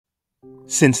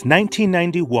Since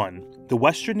 1991, the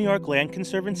Western New York Land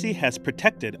Conservancy has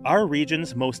protected our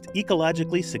region's most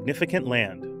ecologically significant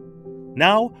land.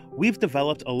 Now, we've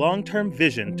developed a long-term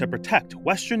vision to protect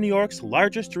Western New York's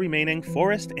largest remaining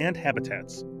forest and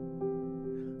habitats.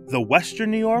 The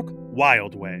Western New York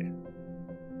Wildway.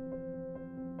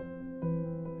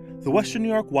 The Western New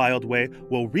York Wildway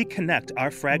will reconnect our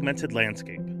fragmented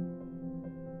landscape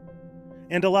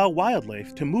and allow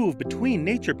wildlife to move between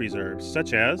nature preserves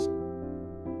such as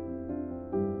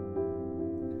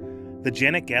the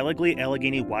Janet Gallegly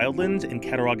Allegheny Wildlands in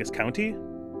Cattaraugus County,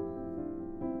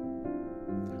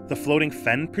 the Floating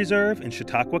Fen Preserve in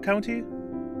Chautauqua County,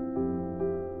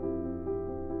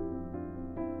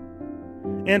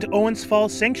 and Owens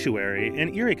Falls Sanctuary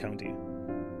in Erie County.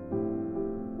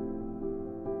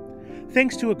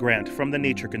 Thanks to a grant from the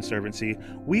Nature Conservancy,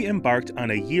 we embarked on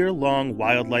a year-long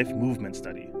wildlife movement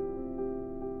study.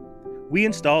 We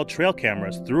installed trail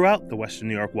cameras throughout the Western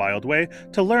New York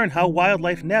Wildway to learn how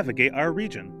wildlife navigate our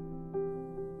region.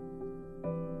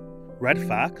 Red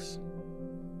fox,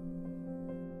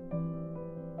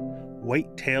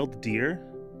 white-tailed deer,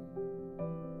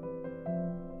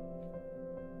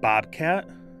 bobcat,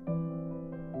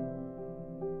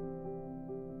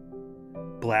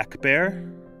 black bear,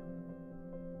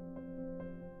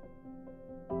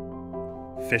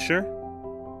 fisher,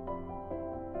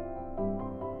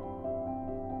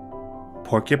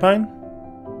 porcupine,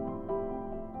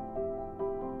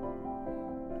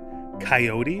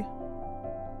 coyote,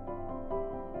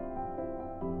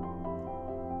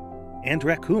 and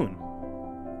raccoon.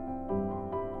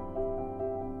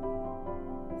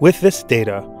 With this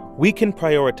data, we can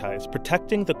prioritize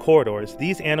protecting the corridors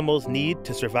these animals need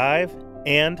to survive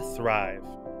and thrive.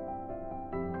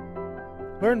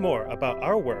 Learn more about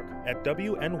our work at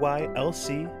WNYLC.org.